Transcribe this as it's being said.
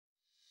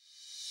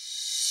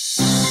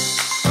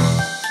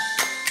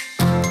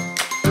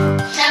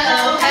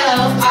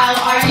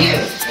you?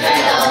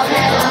 Hello,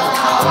 hello,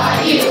 how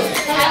are you?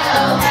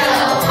 Hello,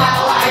 hello,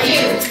 how are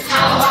you?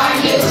 How are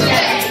you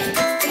today?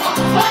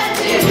 1,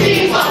 2,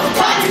 3, 4.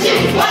 1,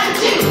 2, 1,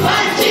 2,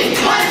 1,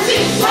 2, 1,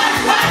 2, 1,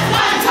 1,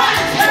 1, 1.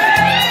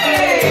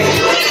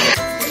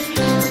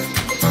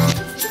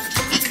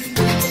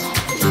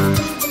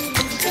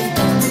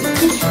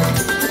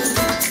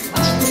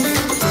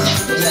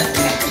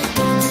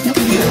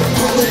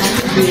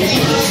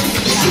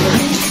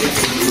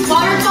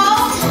 Waterfall.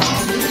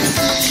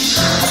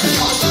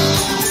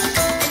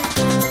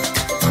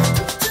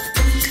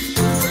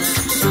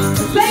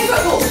 Playing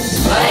football.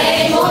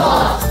 Playing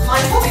football.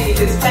 My hobby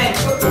is playing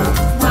football.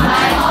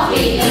 My hobby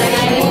is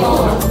playing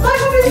football. My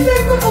hobby is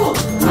playing football.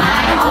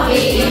 My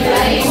hobby is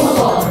playing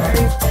football.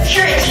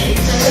 Purity.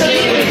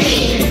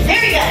 Purity.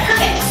 Very good.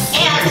 Perfect.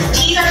 And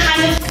these are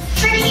kind of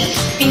tricky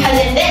because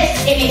in this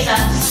it makes us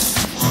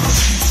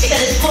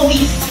because it's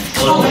holy.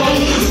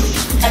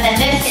 And then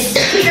this is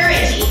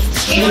purity.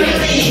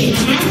 Purity.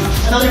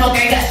 So those are both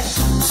very good.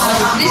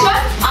 This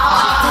one?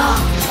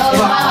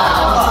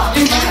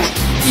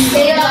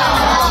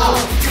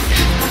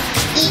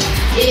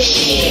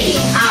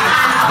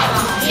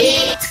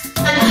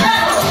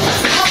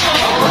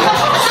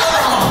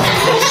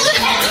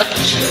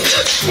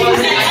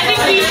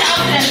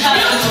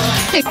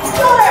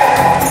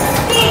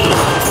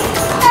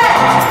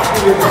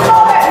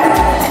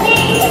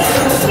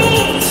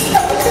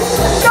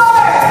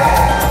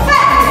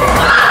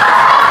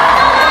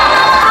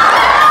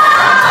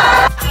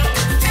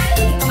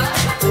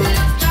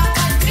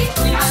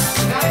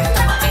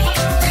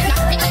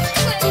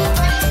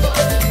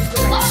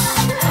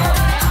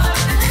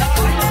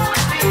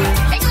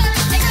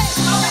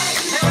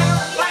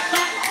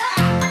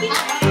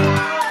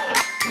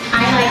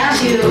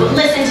 To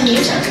listen to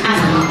music.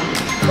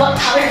 What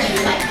color do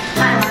you like?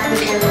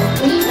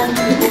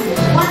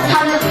 What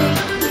color?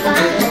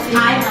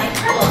 I like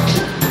purple.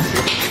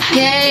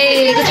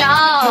 Yay, good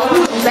job.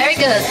 Very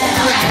good.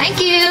 Thank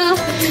you.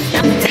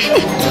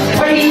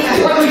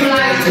 What would you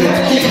like?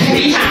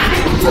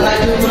 I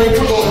like to play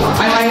football.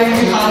 I like to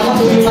play what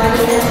would you like?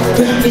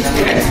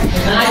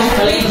 I like to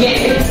play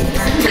game.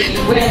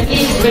 When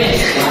is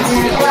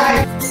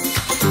when?